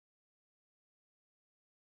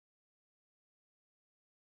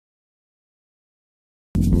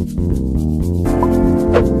Hi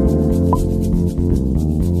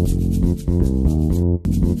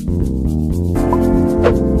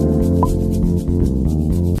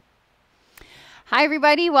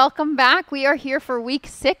everybody, welcome back. We are here for week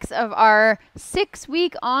 6 of our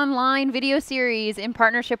 6-week online video series in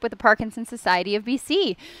partnership with the Parkinson's Society of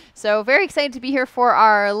BC. So very excited to be here for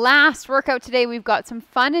our last workout today. We've got some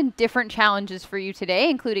fun and different challenges for you today,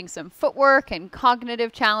 including some footwork and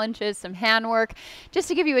cognitive challenges, some handwork, just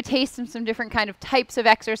to give you a taste of some different kind of types of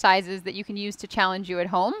exercises that you can use to challenge you at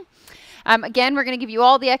home. Again, we're going to give you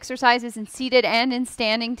all the exercises in seated and in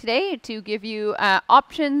standing today to give you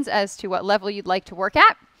options as to what level you'd like to work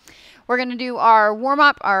at. We're going to do our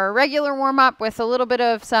warm-up, our regular warm-up with a little bit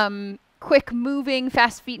of some quick moving,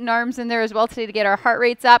 fast feet and arms in there as well today to get our heart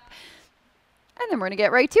rates up. And then we're going to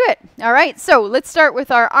get right to it. All right, so let's start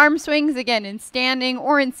with our arm swings. Again, in standing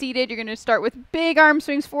or in seated, you're going to start with big arm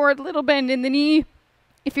swings forward, little bend in the knee.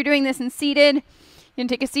 If you're doing this in seated, you can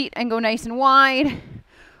take a seat and go nice and wide.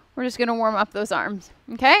 We're just going to warm up those arms,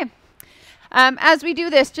 okay? As we do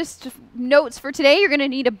this, just notes for today, you're going to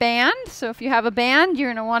need a band. So if you have a band, you're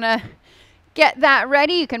going to want to get that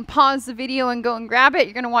ready. You can pause the video and go and grab it.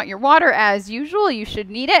 You're going to want your water as usual. You should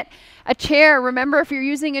need it. A chair, remember if you're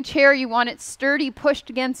using a chair, you want it sturdy, pushed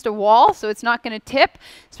against a wall so it's not going to tip,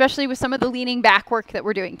 especially with some of the leaning back work that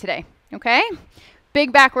we're doing today, okay?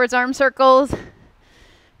 Big backwards arm circles,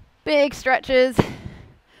 big stretches,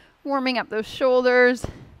 warming up those shoulders,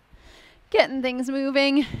 getting things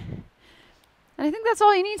moving. And I think that's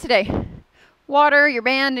all you need today. Water, your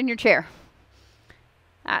band, and your chair.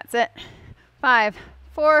 That's it. 5,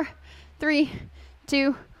 4, 3,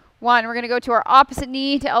 2, 1. We're going to go to our opposite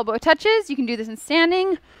knee to elbow touches. You can do this in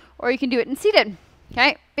standing or you can do it in seated.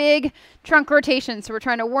 Okay, big trunk rotation. So we're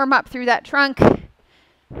trying to warm up through that trunk.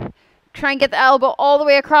 Try and get the elbow all the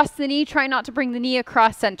way across the knee. Try not to bring the knee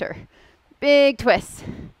across center. Big twist.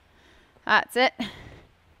 That's it.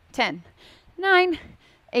 10, 9,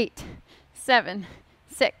 8, 7,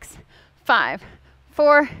 6, 5,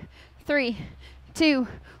 4, 3, 2,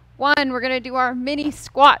 1. We're going to do our mini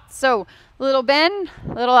squats. So little bend,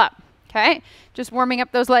 little up. Okay, just warming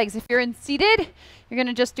up those legs. If you're in seated, you're going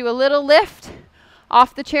to just do a little lift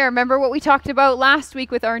off the chair. Remember what we talked about last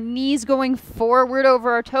week with our knees going forward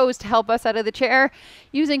over our toes to help us out of the chair,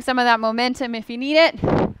 using some of that momentum if you need it.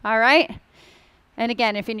 All right. And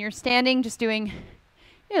again, if you're standing, just doing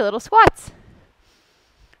your little squats.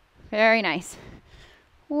 Very nice.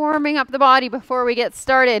 Warming up the body before we get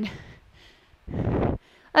started.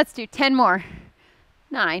 Let's do 10 more.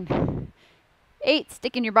 9, 8,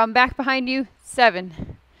 sticking your bum back behind you.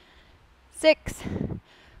 7, 6,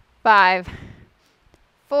 5,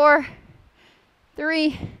 4,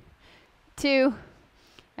 3, 2,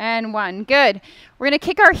 and 1. Good. We're going to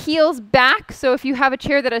kick our heels back. So if you have a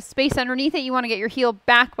chair that has space underneath it, you want to get your heel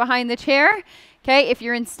back behind the chair. Okay, if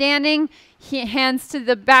you're in standing, hands to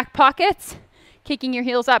the back pockets, kicking your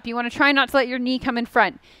heels up. You want to try not to let your knee come in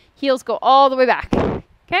front. Heels go all the way back.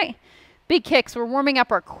 Okay, big kicks. We're warming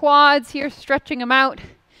up our quads here, stretching them out.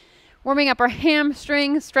 Warming up our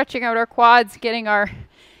hamstrings, stretching out our quads, getting our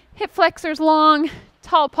hip flexors long,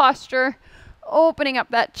 tall posture, opening up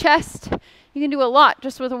that chest. You can do a lot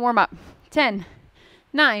just with a warm up. 10,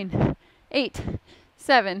 9, 8,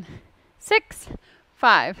 7, 6,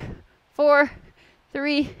 5, 4,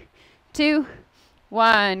 3, 2,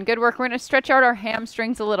 1. Good work. We're going to stretch out our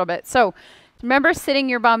hamstrings a little bit. So remember, sitting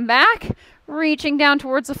your bum back, reaching down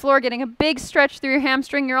towards the floor, getting a big stretch through your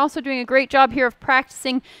hamstring. You're also doing a great job here of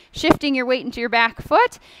practicing shifting your weight into your back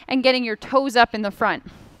foot and getting your toes up in the front.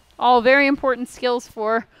 All very important skills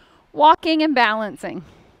for walking and balancing.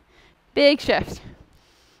 Big shift.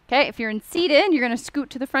 Okay, if you're in seated, you're going to scoot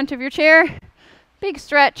to the front of your chair. Big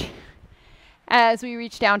stretch as we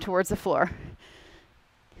reach down towards the floor.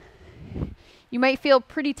 You might feel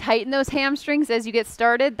pretty tight in those hamstrings as you get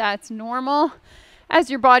started. That's normal. As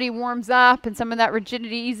your body warms up and some of that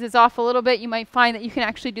rigidity eases off a little bit, you might find that you can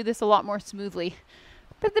actually do this a lot more smoothly.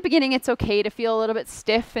 But at the beginning, it's okay to feel a little bit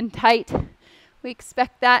stiff and tight. We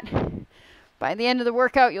expect that. By the end of the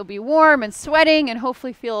workout, you'll be warm and sweating and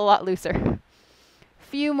hopefully feel a lot looser. A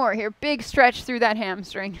few more here. Big stretch through that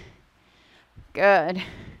hamstring. Good.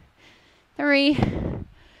 3,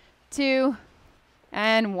 2,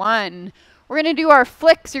 and 1. We're going to do our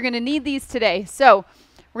flicks. You're going to need these today. So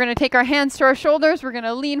we're going to take our hands to our shoulders. We're going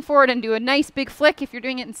to lean forward and do a nice big flick. If you're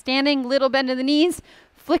doing it in standing, little bend in the knees,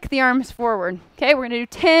 flick the arms forward. Okay, we're going to do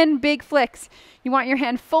 10 big flicks. You want your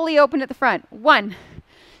hand fully open at the front. 1,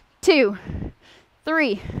 2,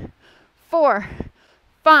 3, 4,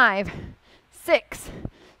 5, 6,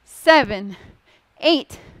 7,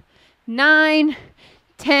 8, 9,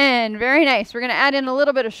 10. Very nice. We're going to add in a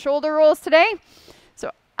little bit of shoulder rolls today.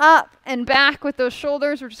 So up and back with those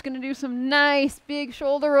shoulders. We're just going to do some nice big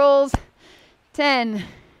shoulder rolls. 10,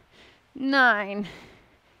 9,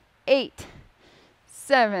 8,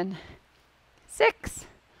 7, 6,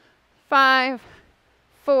 5,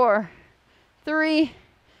 4, 3,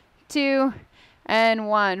 2, and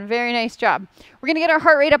 1. Very nice job. We're going to get our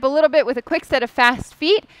heart rate up a little bit with a quick set of fast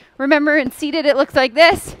feet. Remember, in seated, it looks like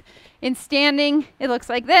this. In standing, it looks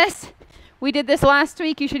like this. We did this last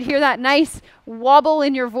week. You should hear that nice wobble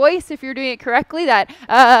in your voice if you're doing it correctly, that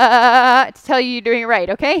to tell you you're doing it right,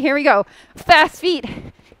 okay? Here we go. Fast feet.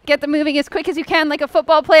 Get them moving as quick as you can like a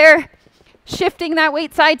football player. Shifting that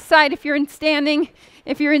weight side to side if you're in standing.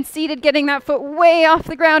 If you're in seated, getting that foot way off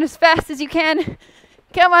the ground as fast as you can.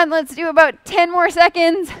 Come on, let's do about 10 more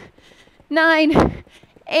seconds. 9,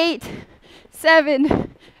 8,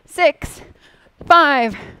 7, 6,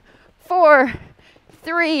 5, 4,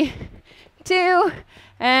 3, 2,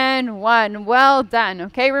 and 1. Well done.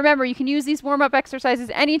 Okay, remember, you can use these warm-up exercises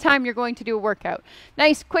anytime you're going to do a workout.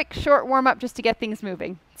 Nice, quick, short warm-up just to get things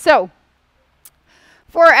moving. So,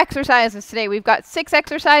 for our exercises today, we've got 6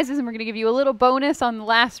 exercises, and we're going to give you a little bonus on the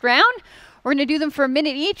last round. We're going to do them for a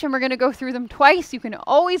minute each, and we're going to go through them twice. You can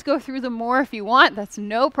always go through them more if you want. That's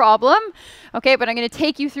no problem. Okay, but I'm going to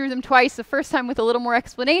take you through them twice. The first time with a little more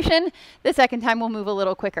explanation. The second time we'll move a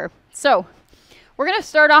little quicker. So, we're going to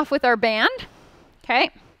start off with our band. Okay,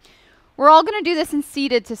 we're all going to do this in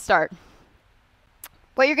seated to start.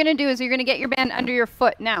 What you're going to do is you're going to get your band under your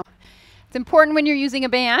foot. Now, it's important when you're using a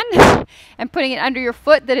band and putting it under your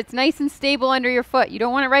foot that it's nice and stable under your foot. You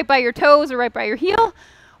don't want it right by your toes or right by your heel,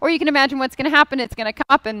 or you can imagine what's going to happen. It's going to come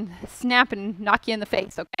up and snap and knock you in the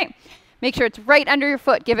face, okay? Make sure it's right under your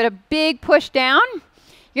foot. Give it a big push down.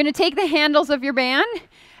 You're going to take the handles of your band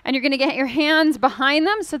and you're going to get your hands behind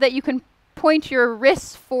them so that you can point your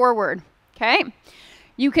wrists forward, okay?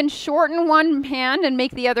 You can shorten one hand and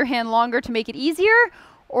make the other hand longer to make it easier,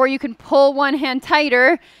 or you can pull one hand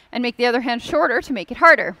tighter and make the other hand shorter to make it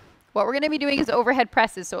harder. What we're going to be doing is overhead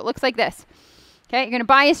presses, so it looks like this. Okay, you're going to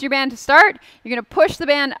bias your band to start. You're going to push the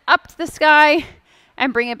band up to the sky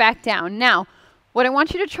and bring it back down. Now, what I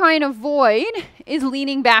want you to try and avoid is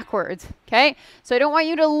leaning backwards, okay? So I don't want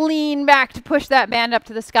you to lean back to push that band up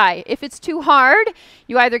to the sky. If it's too hard,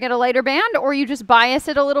 you either get a lighter band or you just bias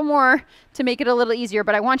it a little more to make it a little easier.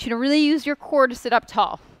 But I want you to really use your core to sit up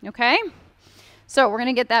tall, okay? So we're going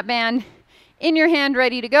to get that band in your hand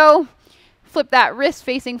ready to go. Flip that wrist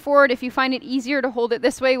facing forward. If you find it easier to hold it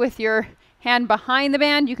this way with your hand behind the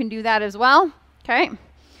band, you can do that as well, okay?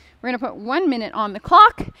 We're going to put 1 minute on the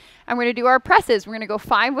clock, and we're going to do our presses. We're going to go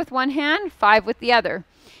 5 with one hand, 5 with the other.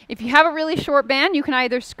 If you have a really short band, you can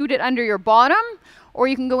either scoot it under your bottom, or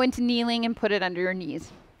you can go into kneeling and put it under your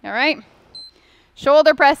knees, all right?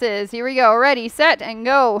 Shoulder presses, here we go. Ready, set, and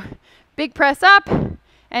go. Big press up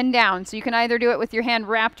and down. So you can either do it with your hand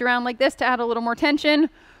wrapped around like this to add a little more tension,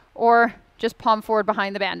 or just palm forward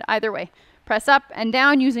behind the band. Either way. Press up and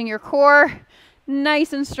down using your core.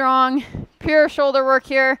 Nice and strong. Pure shoulder work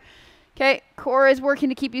here. Okay, core is working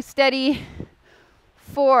to keep you steady.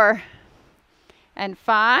 4 and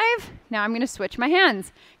 5. Now I'm going to switch my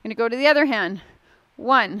hands. I'm going to go to the other hand.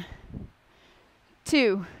 1,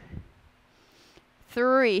 2,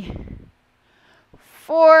 3,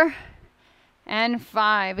 4, and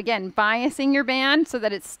 5. Again, biasing your band so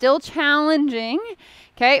that it's still challenging.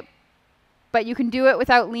 Okay, but you can do it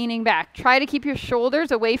without leaning back. Try to keep your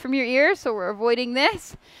shoulders away from your ears, so we're avoiding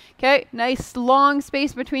this. Okay, nice long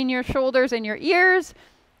space between your shoulders and your ears.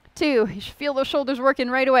 2, you should feel those shoulders working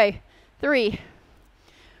right away. 3,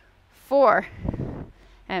 4,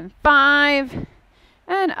 and 5,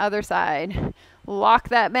 and other side. Lock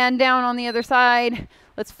that band down on the other side.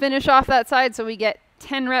 Let's finish off that side so we get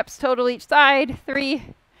 10 reps total each side. 3,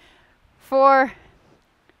 4,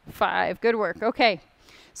 5. Good work. Okay,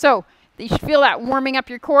 so you should feel that warming up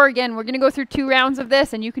your core. Again, we're going to go through 2 rounds of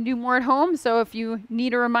this, and you can do more at home. So if you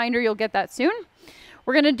need a reminder, you'll get that soon.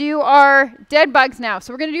 We're going to do our dead bugs now.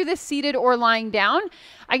 So we're going to do this seated or lying down.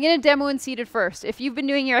 I'm going to demo in seated first. If you've been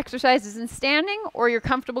doing your exercises in standing, or you're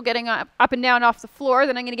comfortable getting up and down off the floor,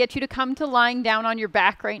 then I'm going to get you to come to lying down on your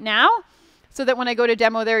back right now, so that when I go to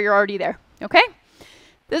demo there, you're already there. Okay?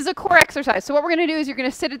 This is a core exercise. So what we're going to do is you're going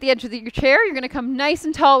to sit at the edge of your chair. You're going to come nice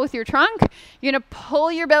and tall with your trunk. You're going to pull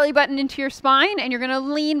your belly button into your spine, and you're going to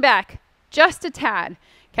lean back just a tad.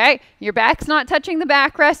 Okay? Your back's not touching the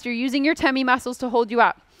backrest. You're using your tummy muscles to hold you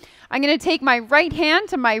up. I'm going to take my right hand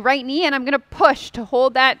to my right knee, and I'm going to push to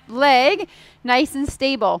hold that leg nice and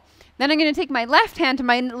stable. Then I'm going to take my left hand to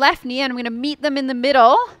my left knee, and I'm going to meet them in the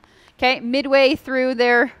middle. okay, midway through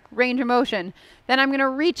their range of motion. Then I'm going to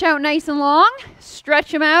reach out nice and long,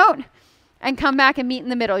 stretch them out, and come back and meet in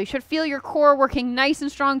the middle. You should feel your core working nice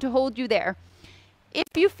and strong to hold you there. If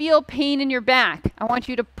you feel pain in your back, I want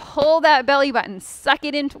you to pull that belly button, suck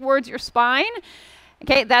it in towards your spine.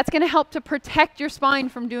 Okay, that's going to help to protect your spine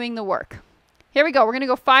from doing the work. Here we go. We're going to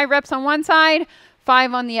go 5 reps on one side,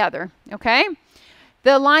 5 on the other, okay?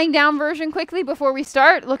 The lying down version quickly before we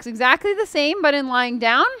start looks exactly the same, but in lying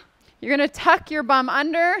down, you're going to tuck your bum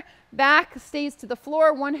under, back stays to the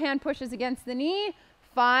floor, one hand pushes against the knee,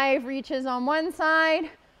 5 reaches on one side,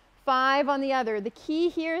 5 on the other. The key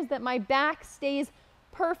here is that my back stays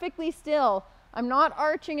perfectly still. I'm not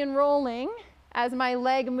arching and rolling as my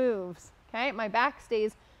leg moves, okay? My back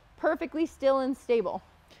stays perfectly still and stable.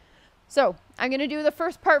 So I'm going to do the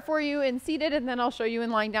first part for you in seated, and then I'll show you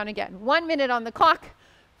in lying down again. 1 minute on the clock.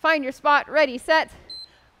 Find your spot, ready, set,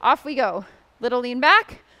 off we go. Little lean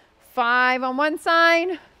back, 5 on one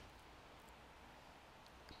side,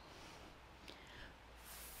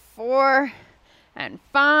 4 and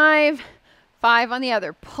 5, 5 on the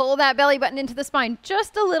other. Pull that belly button into the spine.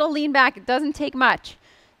 Just a little lean back. It doesn't take much.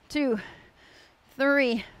 2,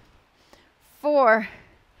 3, 4,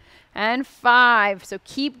 and 5. So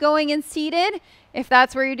keep going in seated if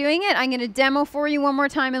that's where you're doing it. I'm going to demo for you one more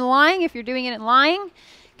time in lying if you're doing it in lying.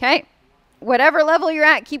 Okay. Whatever level you're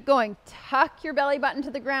at, keep going. Tuck your belly button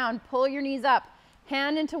to the ground. Pull your knees up.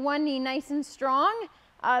 Hand into one knee nice and strong.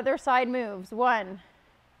 Other side moves. 1,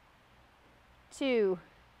 2,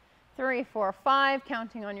 3, 4, 5,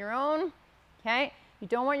 counting on your own. Okay, you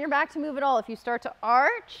don't want your back to move at all. If you start to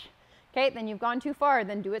arch, okay, then you've gone too far,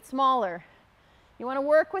 then do it smaller. You want to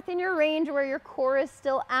work within your range where your core is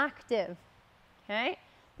still active. Okay,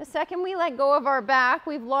 the second we let go of our back,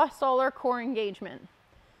 we've lost all our core engagement.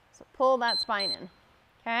 So pull that spine in.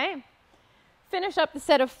 Okay, finish up the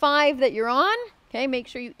set of 5 that you're on. Okay, make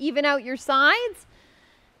sure you even out your sides.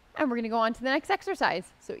 And we're going to go on to the next exercise.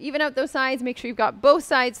 So even out those sides, make sure you've got both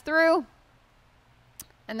sides through,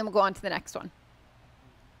 and then we'll go on to the next one.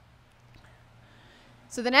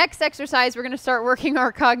 So the next exercise, we're going to start working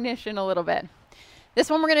our cognition a little bit. This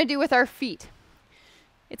one we're going to do with our feet.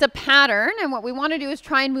 It's a pattern, and what we want to do is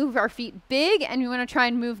try and move our feet big, and we want to try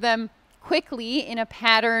and move them quickly in a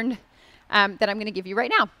pattern that I'm going to give you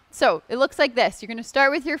right now. So it looks like this. You're going to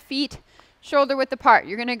start with your feet shoulder width apart.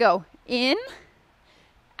 You're going to go in,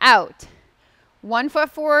 out, 1 foot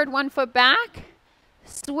forward, 1 foot back,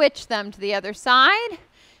 switch them to the other side.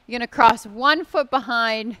 You're going to cross 1 foot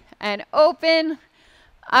behind and open,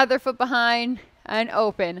 other foot behind and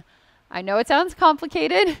open. I know it sounds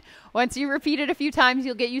complicated. Once you repeat it a few times,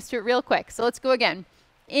 you'll get used to it real quick. So let's go again.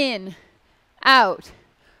 In, out,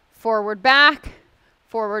 forward, back,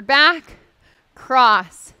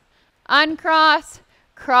 cross, uncross,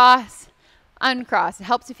 cross, uncross. It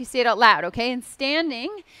helps if you say it out loud, okay? And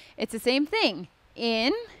standing, it's the same thing.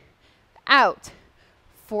 In, out,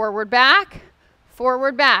 forward, back,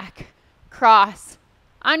 cross,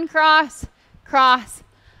 uncross, cross,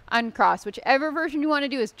 uncross. Whichever version you want to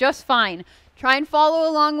do is just fine. Try and follow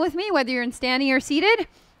along with me, whether you're in standing or seated.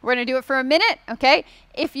 We're going to do it for a minute, okay?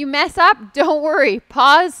 If you mess up, don't worry.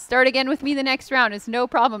 Pause, start again with me the next round. It's no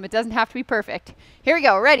problem. It doesn't have to be perfect. Here we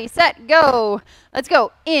go. Ready, set, go. Let's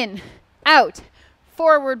go. In, out,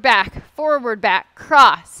 forward, back,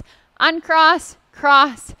 cross, uncross,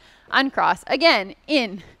 cross, uncross. Again,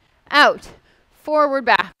 in, out, forward,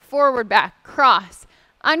 back, cross,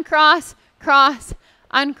 uncross, cross,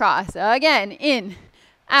 uncross. Again, in,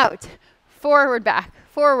 out, forward, back,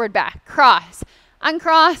 cross,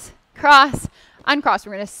 uncross, cross, uncross.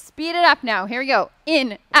 We're going to speed it up now. Here we go.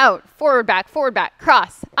 In, out, forward, back,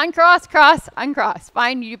 cross, uncross, cross, uncross.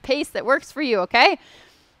 Find your pace that works for you, okay?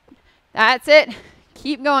 That's it.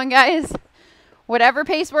 Keep going, guys. Whatever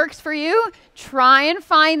pace works for you, try and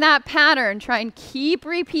find that pattern. Try and keep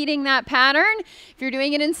repeating that pattern. If you're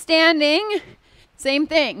doing it in standing, same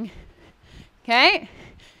thing. Okay?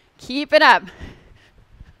 Keep it up.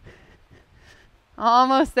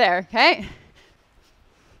 Almost there, okay?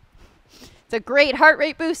 It's a great heart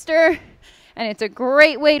rate booster, and it's a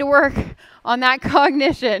great way to work on that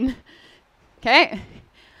cognition. Okay?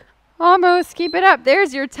 Almost. Keep it up.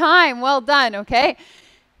 There's your time. Well done, okay?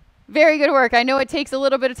 Very good work. I know it takes a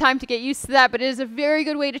little bit of time to get used to that, but it is a very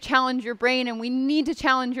good way to challenge your brain, and we need to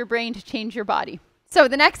challenge your brain to change your body. So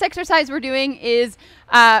the next exercise we're doing is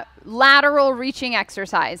lateral reaching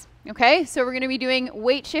exercise. Okay, so we're going to be doing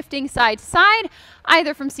weight shifting side to side,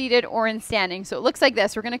 either from seated or in standing. So it looks like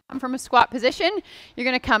this. We're going to come from a squat position. You're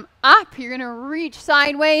going to come up. You're going to reach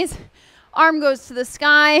sideways. Arm goes to the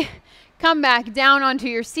sky. Come back down onto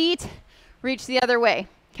your seat. Reach the other way.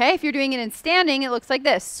 Okay, if you're doing it in standing, it looks like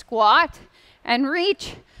this. Squat and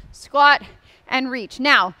reach, squat and reach.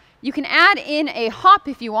 Now, you can add in a hop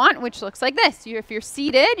if you want, which looks like this. If you're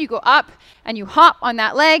seated, you go up and you hop on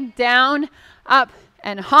that leg, down, up,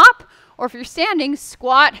 and hop. Or if you're standing,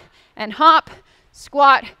 squat and hop,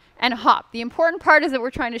 squat and hop. The important part is that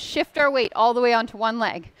we're trying to shift our weight all the way onto one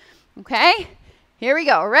leg. Okay? Here we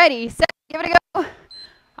go. Ready, set, give it a go.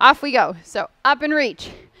 Off we go. So up and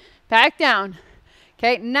reach, back down.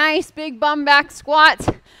 Okay, nice big bum back squats.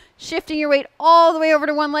 Shifting your weight all the way over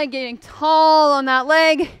to one leg, getting tall on that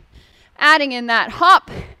leg. Adding in that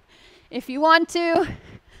hop if you want to.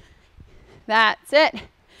 That's it.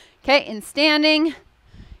 Okay, in standing,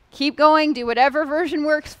 keep going. Do whatever version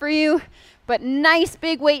works for you. But nice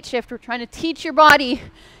big weight shift. We're trying to teach your body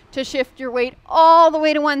to shift your weight all the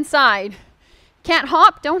way to one side. Can't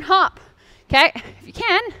hop? Don't hop. Okay, if you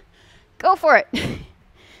can, go for it.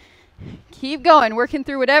 Keep going, working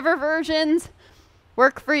through whatever versions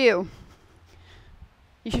work for you.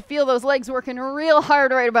 You should feel those legs working real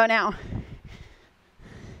hard right about now.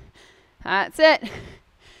 That's it.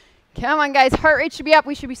 Come on, guys. Heart rate should be up.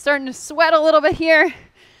 We should be starting to sweat a little bit here.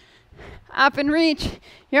 Up and reach.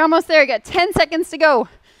 You're almost there. You got 10 seconds to go.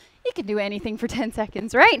 You can do anything for 10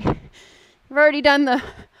 seconds, right? You've already done the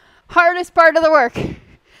hardest part of the work.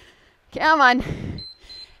 Come on.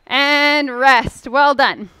 And rest. Well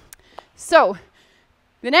done. So,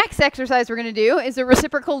 the next exercise we're going to do is a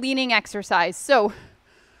reciprocal leaning exercise. So,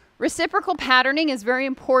 reciprocal patterning is very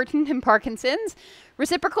important in Parkinson's.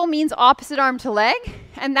 Reciprocal means opposite arm to leg,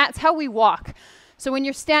 and that's how we walk. So when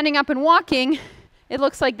you're standing up and walking, it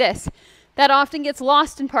looks like this. That often gets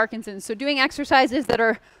lost in Parkinson's. So doing exercises that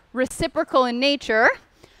are reciprocal in nature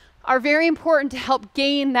are very important to help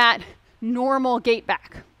gain that normal gait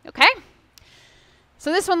back, okay?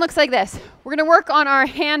 So this one looks like this. We're going to work on our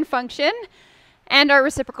hand function and our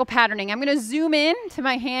reciprocal patterning. I'm going to zoom in to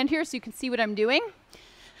my hand here so you can see what I'm doing.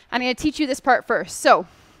 I'm going to teach you this part first. So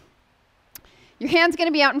your hand's going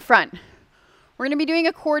to be out in front. We're going to be doing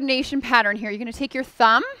a coordination pattern here. You're going to take your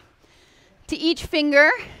thumb to each finger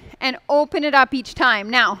and open it up each time.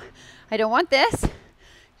 Now, I don't want this.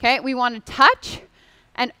 Okay, we want to touch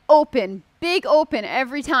and open, big open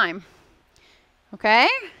every time. Okay?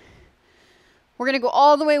 We're going to go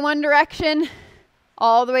all the way one direction,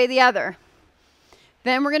 all the way the other.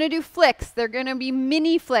 Then we're going to do flicks. They're going to be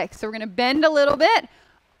mini flicks. So we're going to bend a little bit,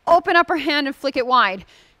 open up our hand and flick it wide.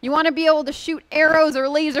 You want to be able to shoot arrows or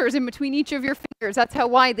lasers in between each of your fingers. That's how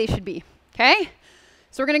wide they should be. Okay?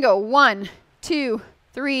 So we're going to go 1, 2,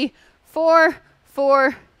 3, 4,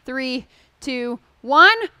 4, 3, 2, 1.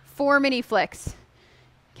 4 mini flicks.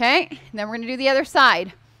 Okay? And then we're going to do the other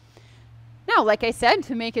side. Now, like I said,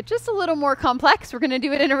 to make it just a little more complex, we're going to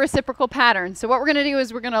do it in a reciprocal pattern. So what we're going to do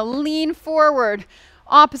is we're going to lean forward,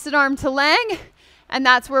 opposite arm to leg, and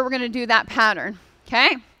that's where we're going to do that pattern.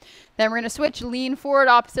 Okay? Then we're going to switch, lean forward,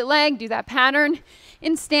 opposite leg, do that pattern.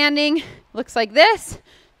 In standing, looks like this.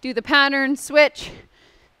 Do the pattern, switch,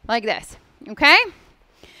 like this. Okay?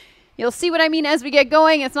 You'll see what I mean as we get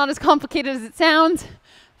going. It's not as complicated as it sounds.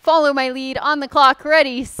 Follow my lead on the clock.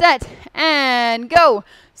 Ready, set, and go.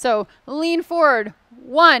 So lean forward.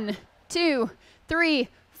 1, 2, 3,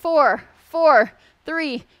 4, 4,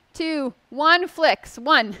 3, 2, 1. Flicks.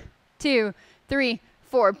 1, 2, 3,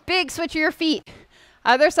 4. Big switch of your feet.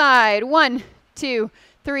 Other side. 1, 2,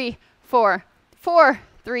 3, 4, 4,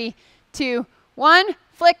 3, 2, 1.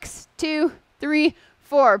 Flicks. 2, 3,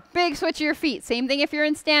 4. Big switch of your feet. Same thing if you're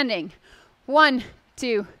in standing. 1,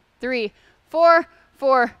 2, 3, 4,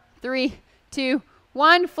 4, 3, 2,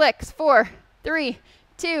 1. Flicks. 4, 3,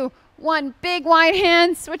 2, 1. Big wide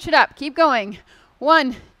hands. Switch it up. Keep going.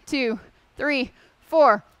 1, 2, 3,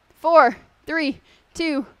 4, 4, 3,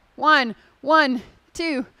 2, 1. 1,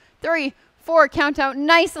 2, 3, 4. Count out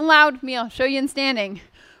nice and loud. Me, I'll show you in standing.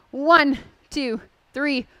 1, 2,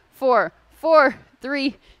 3, 4, 4,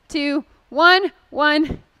 3, 2, 1.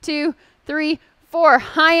 1, 2, 3, 4.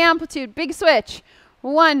 High amplitude. Big switch.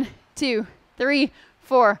 1, 2, 3,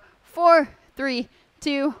 4, 4, 3,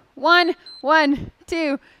 2, 1. 1,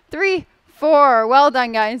 2, 3, 4. Well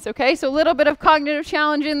done, guys. Okay, so a little bit of cognitive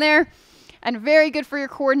challenge in there and very good for your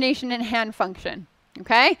coordination and hand function.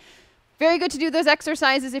 Okay? Very good to do those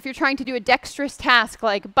exercises if you're trying to do a dexterous task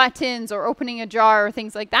like buttons or opening a jar or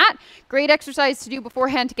things like that. Great exercise to do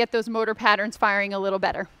beforehand to get those motor patterns firing a little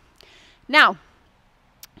better. Now,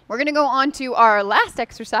 we're going to go on to our last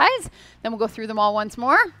exercise. Then we'll go through them all once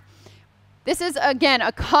more. This is, again,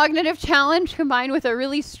 a cognitive challenge combined with a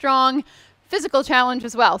really strong physical challenge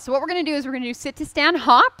as well. So what we're going to do is we're going to do sit to stand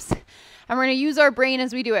hops, and we're going to use our brain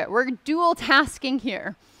as we do it. We're dual tasking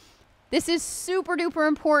here. This is super duper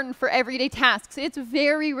important for everyday tasks. It's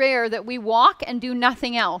very rare that we walk and do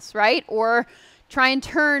nothing else, right? Or try and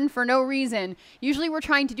turn for no reason. Usually we're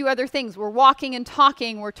trying to do other things. We're walking and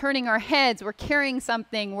talking, we're turning our heads, we're carrying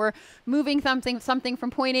something, we're moving something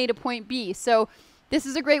from point A to point B. So this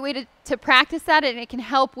is a great way to practice that, and it can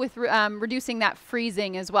help with reducing that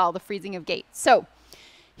freezing as well, the freezing of gait. So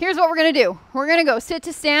here's what we're gonna do. We're gonna go sit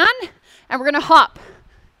to stand, and we're gonna hop,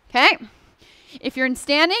 okay? If you're in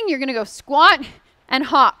standing, you're gonna go squat and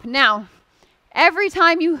hop. Now, every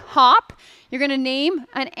time you hop, you're gonna name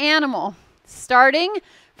an animal, starting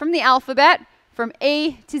from the alphabet from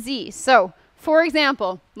A to Z. So, for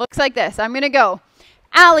example, looks like this. I'm gonna go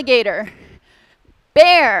alligator,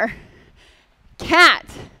 bear, cat,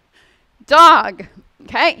 dog.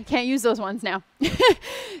 Okay, you can't use those ones now.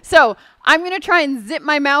 So I'm going to try and zip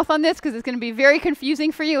my mouth on this because it's going to be very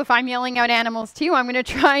confusing for you if I'm yelling out animals too. I'm going to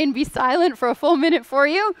try and be silent for a full minute for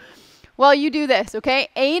you while you do this, okay?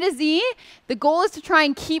 A to Z, the goal is to try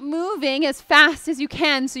and keep moving as fast as you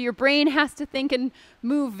can so your brain has to think and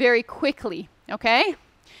move very quickly, okay?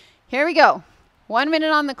 Here we go. 1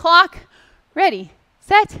 minute on the clock. Ready,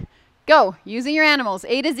 set, go. Using your animals,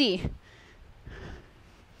 A to Z.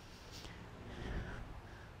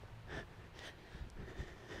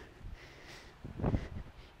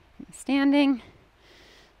 Standing.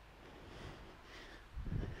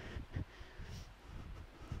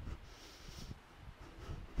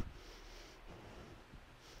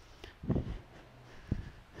 If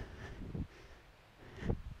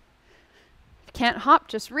you can't hop,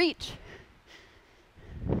 just reach.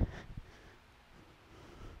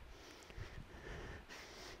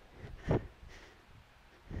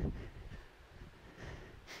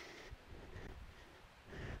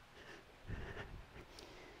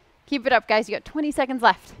 Keep it up, guys. You got 20 seconds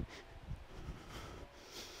left.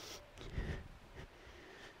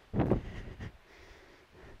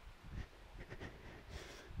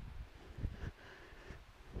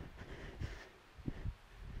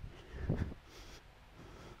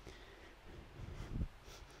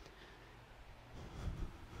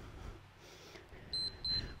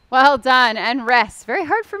 Well done, and rest. Very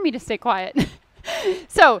hard for me to stay quiet.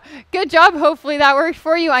 So, good job. Hopefully that worked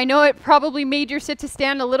for you. I know it probably made your sit to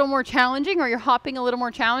stand a little more challenging, or your hopping a little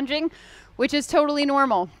more challenging, which is totally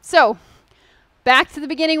normal. So, back to the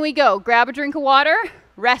beginning we go. Grab a drink of water,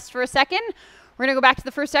 rest for a second. We're gonna go back to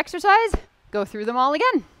the first exercise, go through them all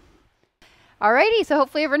again. Alrighty, so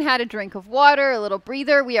hopefully everyone had a drink of water, a little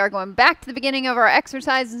breather. We are going back to the beginning of our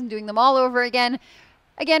exercises and doing them all over again.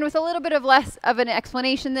 Again, with a little bit of less of an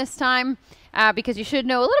explanation this time, because you should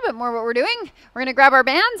know a little bit more what we're doing. We're going to grab our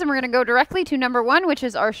bands and we're going to go directly to number 1, which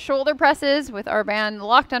is our shoulder presses with our band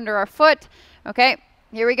locked under our foot. Okay,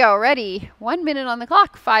 here we go. Ready? 1 minute on the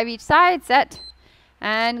clock, 5 each side, set,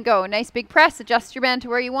 and go. Nice big press. Adjust your band to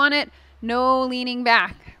where you want it. No leaning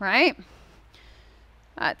back, right?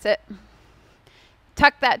 That's it.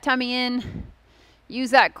 Tuck that tummy in.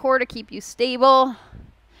 Use that core to keep you stable.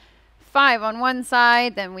 5 on one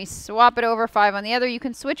side, then we swap it over, 5 on the other. You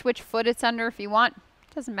can switch which foot it's under if you want.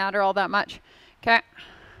 Doesn't matter all that much. Okay.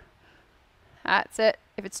 That's it.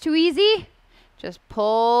 If it's too easy, just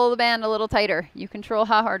pull the band a little tighter. You control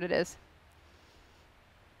how hard it is.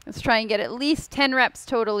 Let's try and get at least 10 reps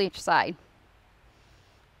total each side.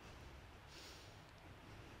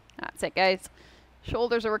 That's it, guys.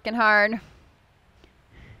 Shoulders are working hard.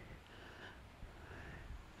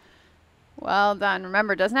 Well done.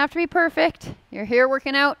 Remember, it doesn't have to be perfect. You're here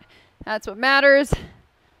working out. That's what matters.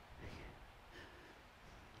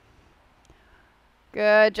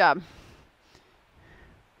 Good job.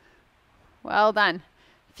 Well done.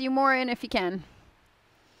 A few more in if you can.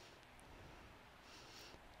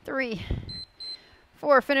 3,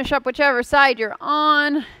 4. Finish up whichever side you're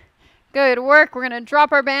on. Good work. We're going to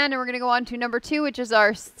drop our band and we're going to go on to number 2, which is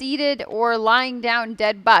our seated or lying down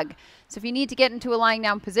dead bug. So if you need to get into a lying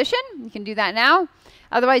down position, you can do that now.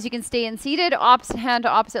 Otherwise, you can stay in seated, opposite hand to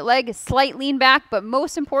opposite leg, slight lean back, but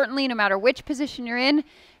most importantly, no matter which position you're in,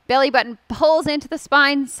 belly button pulls into the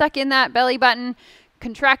spine, suck in that belly button,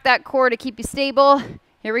 contract that core to keep you stable.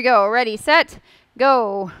 Here we go. Ready, set,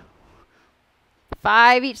 go.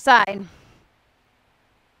 5 each side.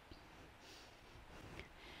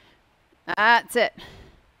 That's it.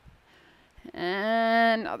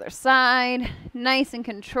 And other side, nice and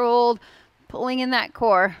controlled, pulling in that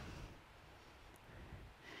core.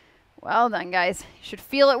 Well done, guys. You should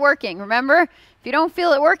feel it working. Remember, if you don't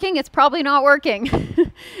feel it working, it's probably not working.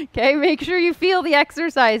 Okay, make sure you feel the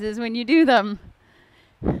exercises when you do them.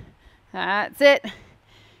 That's it.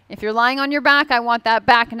 If you're lying on your back, I want that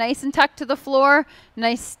back nice and tucked to the floor,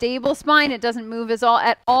 nice stable spine. It doesn't move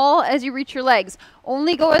at all as you reach your legs.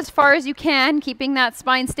 Only go as far as you can, keeping that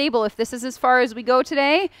spine stable. If this is as far as we go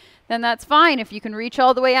today, then that's fine. If you can reach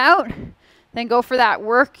all the way out, then go for that.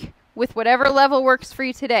 Work with whatever level works for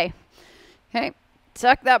you today. Okay,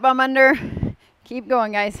 tuck that bum under. Keep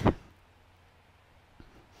going, guys.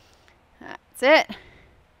 That's it.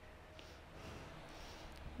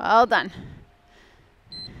 Well done.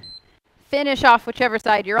 Finish off whichever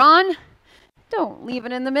side you're on. Don't leave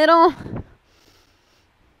it in the middle.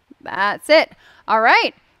 That's it. All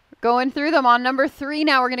right. Going through them on number 3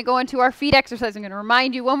 now. We're going to go into our feet exercise. I'm going to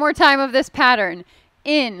remind you one more time of this pattern.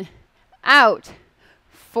 In, out,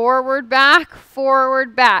 forward, back,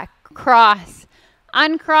 cross,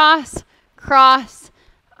 uncross, cross,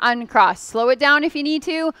 uncross. Slow it down if you need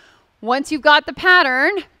to. Once you've got the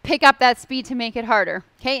pattern, pick up that speed to make it harder.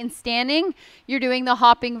 Okay, in standing, you're doing the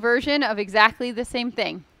hopping version of exactly the same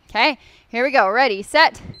thing. Okay, here we go. Ready,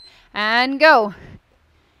 set, and go.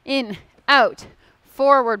 In, out,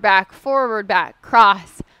 forward, back,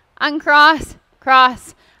 cross, uncross,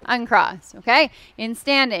 cross, uncross. Okay, in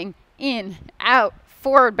standing, in, out,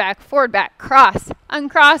 forward, back, cross,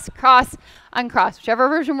 uncross, cross, uncross. Whichever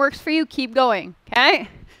version works for you, keep going. Okay.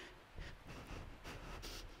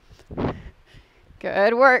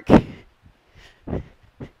 Good work.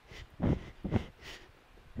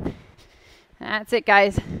 That's it,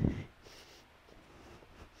 guys.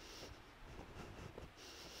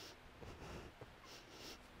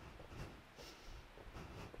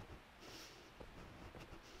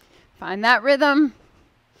 Find that rhythm.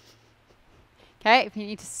 Okay, if you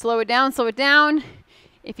need to slow it down, slow it down.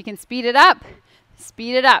 If you can speed it up,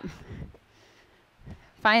 speed it up.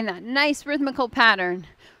 Find that nice rhythmical pattern.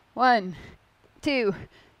 1, 2,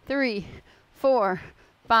 3, 4,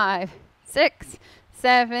 5, 6,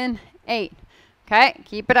 7, 8. Okay,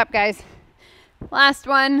 keep it up, guys. Last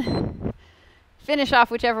one. Finish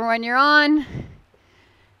off whichever one you're on.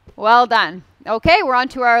 Well done. Okay, we're on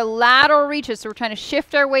to our lateral reaches. So we're trying to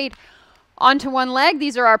shift our weight onto one leg.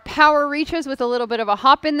 These are our power reaches with a little bit of a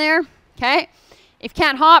hop in there. Okay, if you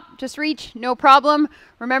can't hop, just reach, no problem.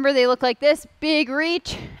 Remember, they look like this. Big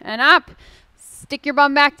reach and up. Stick your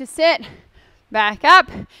bum back to sit. Back up.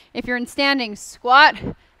 If you're in standing, squat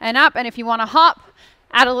and up. And if you want to hop,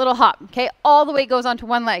 add a little hop. Okay, all the weight goes onto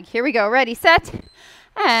one leg. Here we go. Ready, set,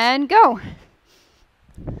 and go.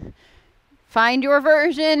 Find your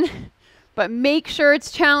version, but make sure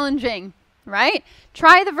it's challenging, right?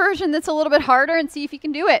 Try the version that's a little bit harder and see if you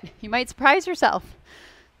can do it. You might surprise yourself.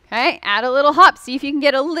 Okay, add a little hop. See if you can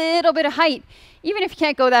get a little bit of height. Even if you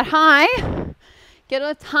can't go that high, get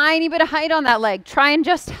a tiny bit of height on that leg. Try and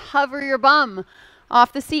just hover your bum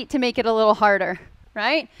off the seat to make it a little harder,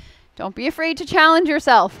 right? Don't be afraid to challenge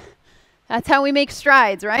yourself. That's how we make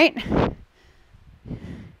strides, right?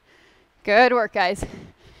 Good work, guys.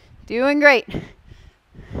 Doing great.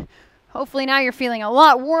 Hopefully now you're feeling a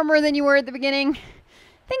lot warmer than you were at the beginning.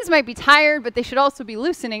 Things might be tired, but they should also be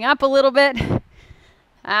loosening up a little bit.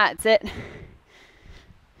 That's it.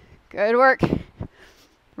 Good work.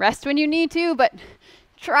 Rest when you need to, but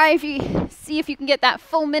see if you can get that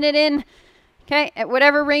full minute in. Okay, at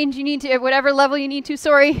whatever range you need to, at whatever level you need to,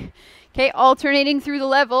 sorry. Okay, alternating through the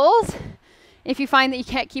levels. If you find that you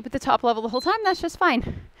can't keep at the top level the whole time, that's just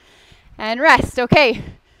fine. And rest, okay.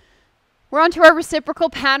 We're on to our reciprocal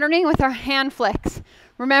patterning with our hand flicks.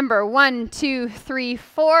 Remember, 1, 2, 3,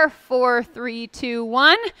 4, 4, 3, 2,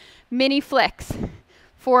 1. Mini flicks.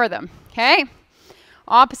 4 of them, okay?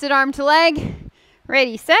 Opposite arm to leg.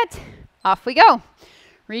 Ready, set, off we go.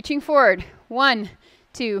 Reaching forward. 1,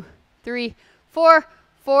 2, 3, 4,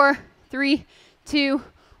 4, 3, 2,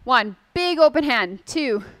 1. Big open hand.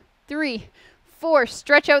 2, 3, 4.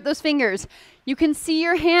 Stretch out those fingers. You can see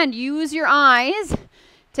your hand. Use your eyes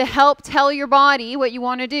to help tell your body what you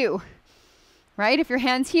want to do, right? If your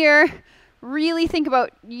hand's here, really think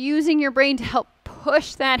about using your brain to help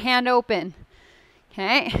push that hand open,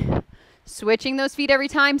 okay? Switching those feet every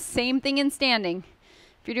time, same thing in standing.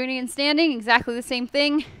 If you're doing it in standing, exactly the same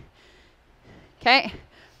thing, okay?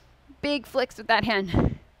 Big flicks with that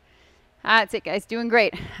hand. That's it, guys, doing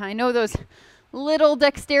great. I know those little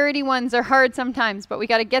dexterity ones are hard sometimes, but we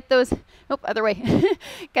got to get those, other way.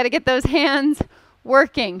 Got to get those hands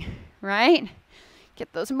working, right?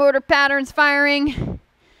 Get those motor patterns firing.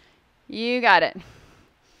 You got it.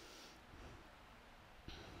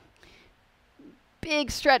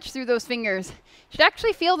 Big stretch through those fingers. You should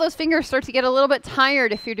actually feel those fingers start to get a little bit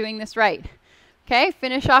tired if you're doing this right. Okay,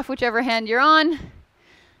 finish off whichever hand you're on.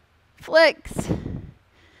 Flicks.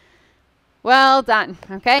 Well done.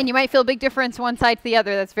 Okay, and you might feel a big difference one side to the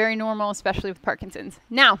other. That's very normal, especially with Parkinson's.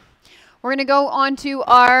 Now, we're going to go on to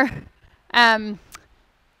our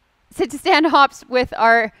sit to stand hops with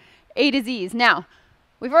our A to Z's. Now,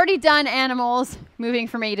 we've already done animals moving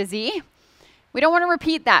from A to Z. We don't want to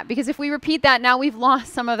repeat that, because if we repeat that, now we've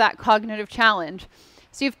lost some of that cognitive challenge.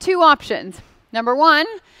 So you have two options. Number one,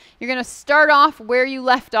 you're going to start off where you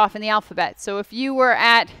left off in the alphabet. So if you were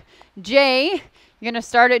at J, you're going to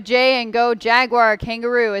start at J and go jaguar,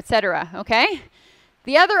 kangaroo, etc. Okay?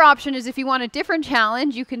 The other option is if you want a different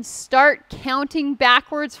challenge, you can start counting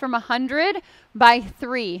backwards from 100 by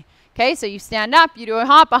 3. Okay? So you stand up, you do a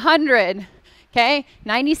hop, 100. Okay?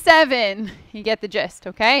 97. You get the gist.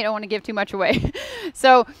 Okay? I don't want to give too much away.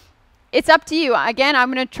 So it's up to you. Again,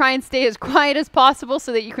 I'm going to try and stay as quiet as possible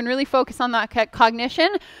so that you can really focus on that cognition.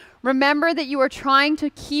 Remember that you are trying to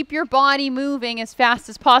keep your body moving as fast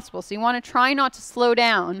as possible. So you want to try not to slow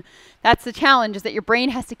down. That's the challenge, is that your brain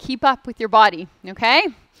has to keep up with your body. Okay?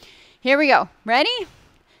 Here we go. Ready?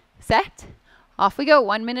 Set. Off we go.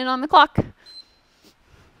 1 minute on the clock.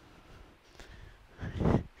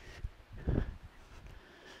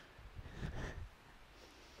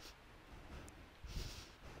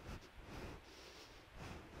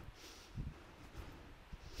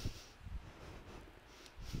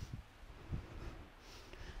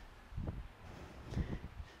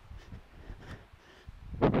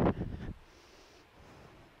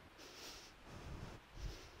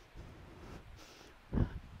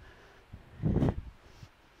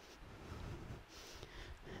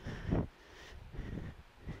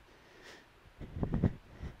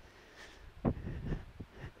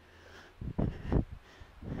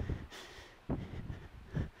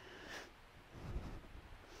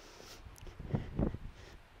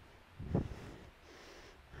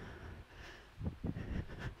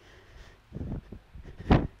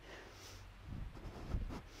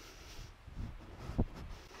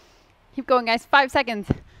 Keep going, guys. 5 seconds.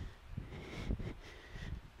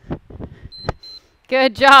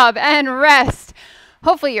 Good job. And rest.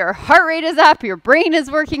 Hopefully your heart rate is up. Your brain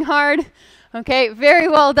is working hard. Okay, very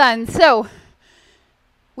well done. So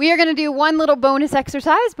we are going to do one little bonus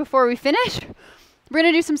exercise before we finish. We're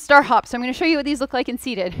going to do some star hops. So I'm going to show you what these look like in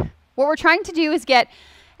seated. What we're trying to do is get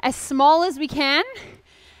as small as we can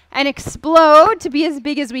and explode to be as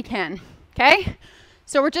big as we can. Okay?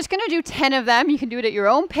 So we're just going to do 10 of them. You can do it at your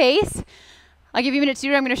own pace. I'll give you a minute to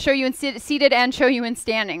do it. I'm going to show you in seated and show you in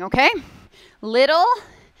standing, okay? Little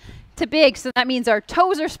to big. So that means our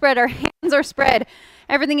toes are spread, our hands are spread.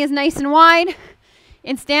 Everything is nice and wide.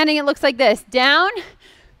 In standing, it looks like this. Down,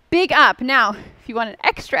 big up. Now, if you want an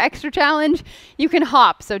extra challenge, you can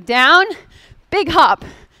hop. So down, big hop.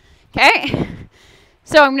 Okay?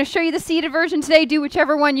 So I'm going to show you the seated version today. Do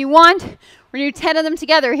whichever one you want. We're going to do 10 of them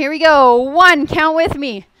together. Here we go. 1, count with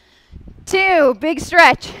me. 2, big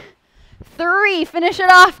stretch. 3, finish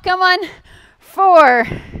it off. Come on. 4,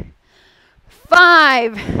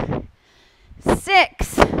 5,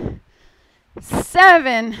 6,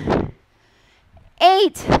 7,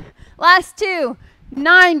 8. Last 2.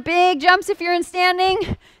 9, big jumps if you're in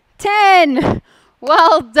standing. 10.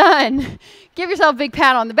 Well done. Give yourself a big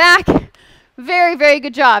pat on the back. Very, very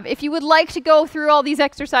good job. If you would like to go through all these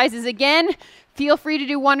exercises again, feel free to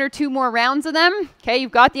do 1 or 2 more rounds of them. Okay,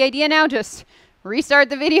 you've got the idea now. Just restart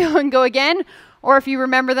the video and go again. Or if you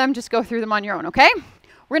remember them, just go through them on your own, okay?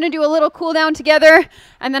 We're going to do a little cool down together,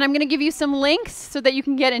 and then I'm going to give you some links so that you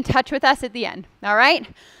can get in touch with us at the end. All right?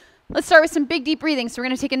 Let's start with some big, deep breathing. So we're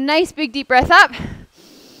going to take a nice, big, deep breath up.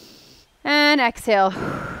 And exhale.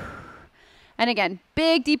 And again,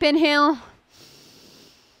 big, deep inhale.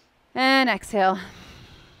 And exhale.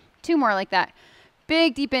 2 more like that.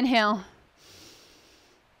 Big, deep inhale.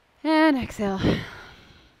 And exhale.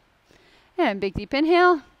 And big, deep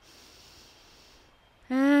inhale.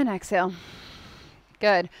 And exhale.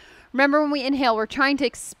 Good. Remember, when we inhale, we're trying to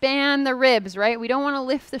expand the ribs, right? We don't want to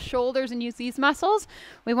lift the shoulders and use these muscles.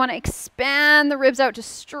 We want to expand the ribs out to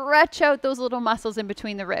stretch out those little muscles in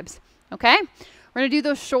between the ribs. Okay? We're going to do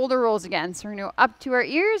those shoulder rolls again. So we're going to go up to our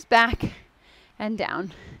ears, back, and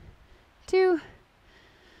down. 2,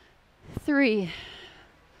 3,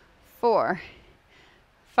 4,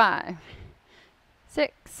 5,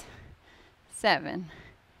 6, 7,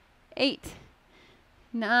 8,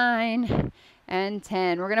 9, and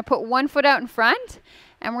 10. We're going to put one foot out in front,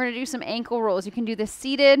 and we're going to do some ankle rolls. You can do this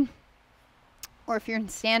seated, or if you're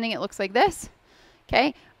standing, it looks like this.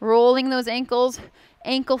 Okay, rolling those ankles.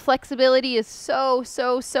 Ankle flexibility is so,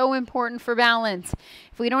 so, so important for balance.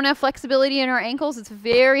 If we don't have flexibility in our ankles, it's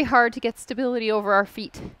very hard to get stability over our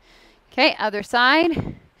feet. Okay, other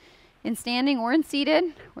side. In standing or in seated,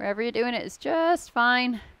 wherever you're doing it is just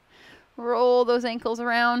fine. Roll those ankles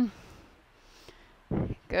around.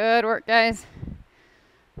 Good work, guys.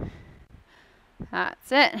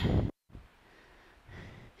 That's it.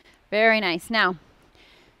 Very nice. Now,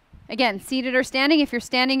 again, seated or standing. If you're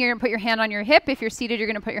standing, you're going to put your hand on your hip. If you're seated, you're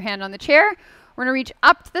going to put your hand on the chair. We're going to reach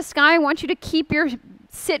up to the sky. I want you to keep your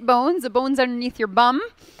sit bones, the bones underneath your bum,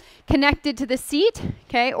 connected to the seat,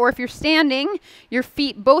 okay? Or if you're standing, your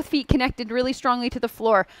feet, both feet connected really strongly to the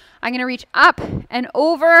floor. I'm going to reach up and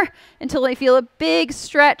over until I feel a big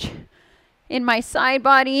stretch in my side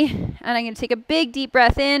body. And I'm going to take a big deep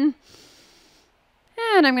breath in.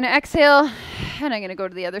 And I'm going to exhale. And I'm going to go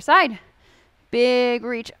to the other side. Big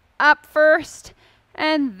reach up first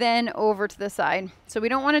and then over to the side. So we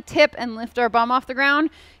don't want to tip and lift our bum off the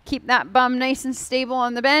ground. Keep that bum nice and stable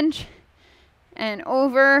on the bench. And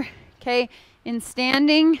over. Okay, in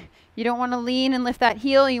standing, you don't want to lean and lift that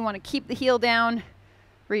heel. You want to keep the heel down.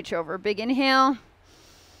 Reach over. Big inhale.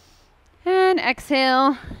 And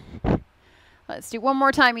exhale. Let's do one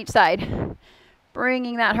more time each side.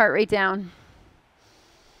 Bringing that heart rate down.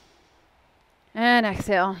 And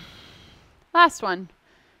exhale. Last one.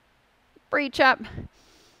 Reach up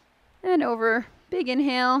and over. Big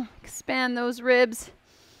inhale. Expand those ribs.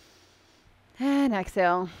 And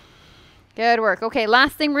exhale. Good work. Okay,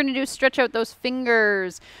 last thing we're going to do is stretch out those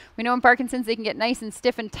fingers. We know in Parkinson's they can get nice and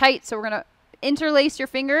stiff and tight, so we're going to interlace your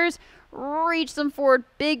fingers, reach them forward,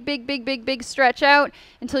 big, big, big, big, big stretch out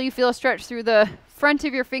until you feel a stretch through the front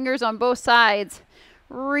of your fingers on both sides.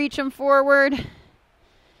 Reach them forward.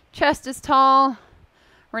 Chest is tall.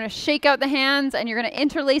 We're going to shake out the hands, and you're going to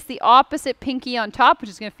interlace the opposite pinky on top, which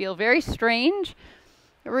is going to feel very strange.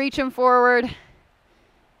 Reach them forward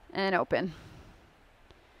and open.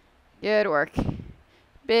 Good work.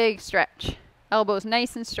 Big stretch. Elbows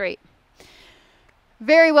nice and straight.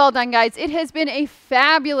 Very well done, guys. It has been a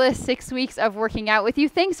fabulous 6 weeks of working out with you.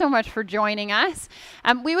 Thanks so much for joining us.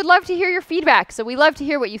 We would love to hear your feedback. So we love to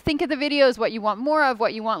hear what you think of the videos, what you want more of,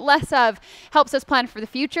 what you want less of. Helps us plan for the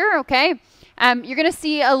future, okay? You're going to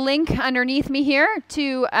see a link underneath me here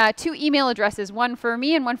to 2 email addresses, one for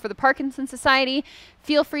me and one for the Parkinson's Society.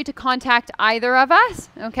 Feel free to contact either of us,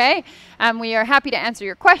 okay? We are happy to answer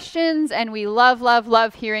your questions, and we love, love,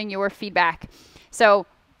 love hearing your feedback. So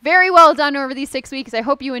very well done over these 6 weeks. I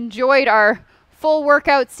hope you enjoyed our full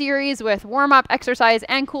workout series with warm-up, exercise,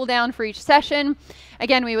 and cool-down for each session.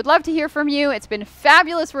 Again, we would love to hear from you. It's been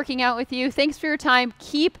fabulous working out with you. Thanks for your time.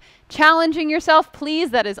 Keep challenging yourself, please.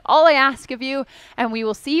 That is all I ask of you, and we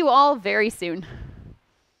will see you all very soon.